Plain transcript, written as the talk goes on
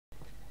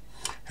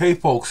Hey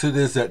folks, it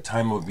is that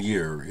time of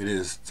year. It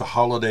is the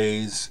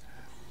holidays,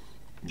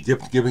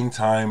 gift giving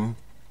time,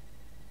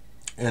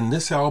 and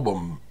this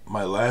album,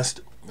 my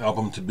last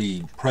album to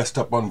be pressed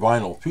up on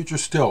vinyl, Future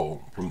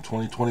Still from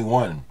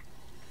 2021.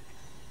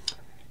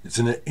 It's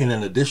in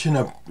an edition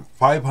of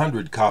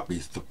 500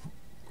 copies.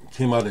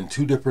 Came out in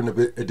two different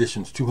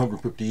editions,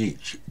 250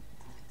 each.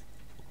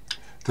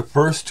 The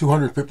first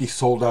 250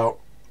 sold out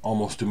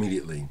almost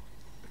immediately.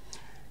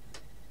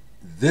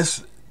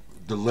 The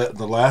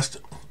last,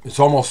 it's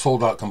almost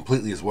sold out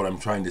completely is what I'm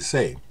trying to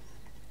say.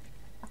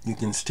 You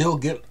can still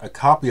get a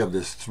copy of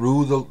this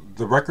through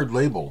the record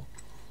label,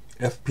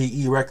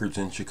 FPE Records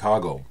in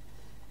Chicago.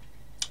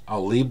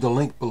 I'll leave the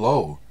link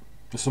below.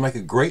 This will make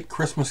a great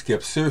Christmas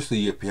gift,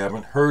 seriously, if you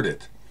haven't heard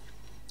it.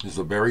 It's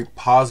a very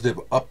positive,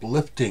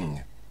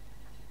 uplifting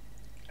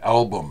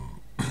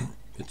album.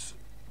 It's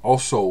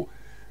also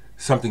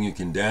something you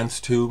can dance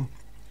to,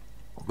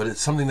 but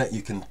it's something that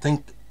you can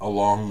think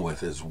along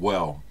with as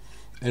well.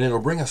 And it'll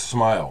bring a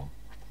smile.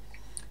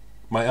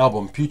 My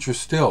album, Future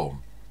Still,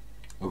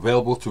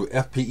 available through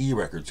FPE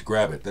Records.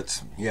 Grab it.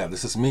 This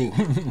is me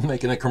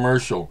making a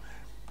commercial.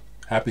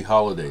 Happy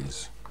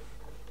holidays.